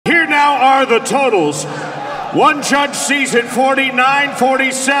here now are the totals. One judge sees it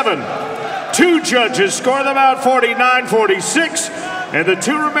 49-47. Two judges score them out 49-46. And the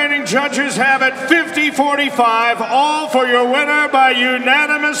two remaining judges have it 50-45, all for your winner by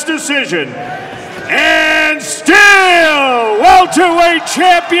unanimous decision. And still, welterweight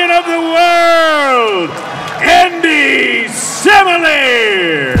champion of the world, Endy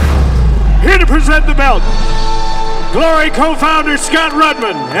Semeleer. Here to present the belt, Glory co-founder Scott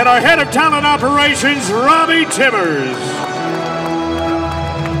Rudman and our head of talent operations, Robbie Timmers.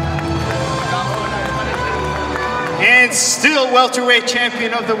 And still welterweight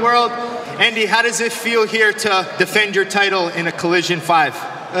champion of the world. Endy, how does it feel here to defend your title in a Collision 5?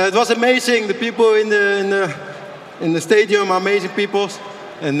 It was amazing. The people in the stadium are amazing people.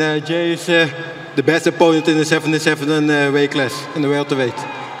 And Jay is the best opponent in the 77 weight class, in the welterweight.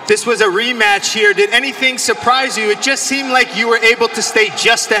 This was a rematch here. Did anything surprise you? It just seemed like you were able to stay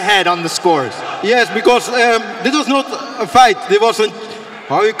just ahead on the scores. Yes, because this was not a fight. There was a,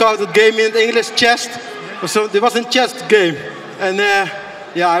 how you call it, game in English, chess. So there was a chess game. And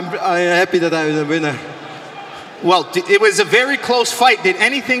yeah, I'm happy that I was the winner. Well, it was a very close fight. Did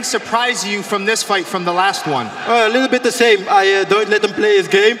anything surprise you from this fight, from the last one? A little bit the same. I don't let him play his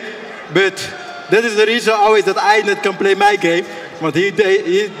game. But that is the reason always that I not can play my game. But he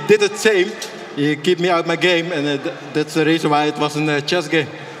did the same. He kept me out my game, and that's the reason why it wasn't a chess game.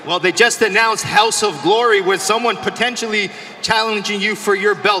 Well, they just announced House of Glory with someone potentially challenging you for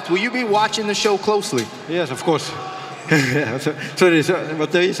your belt. Will you be watching the show closely? Yes, of course. Sorry,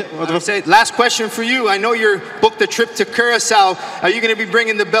 what was it? Last question for you. I know you're booked a trip to Curacao. Are you going to be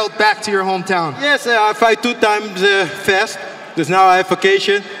bringing the belt back to your hometown? Yes, I fight 2 times fast. So now I have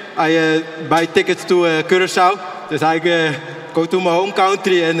vacation. I buy tickets to Curacao. So I go to my home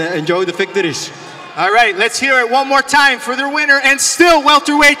country and enjoy the victories. All right, let's hear it one more time for their winner and still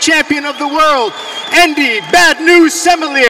welterweight champion of the world, Endy "Bad News" Semeleer.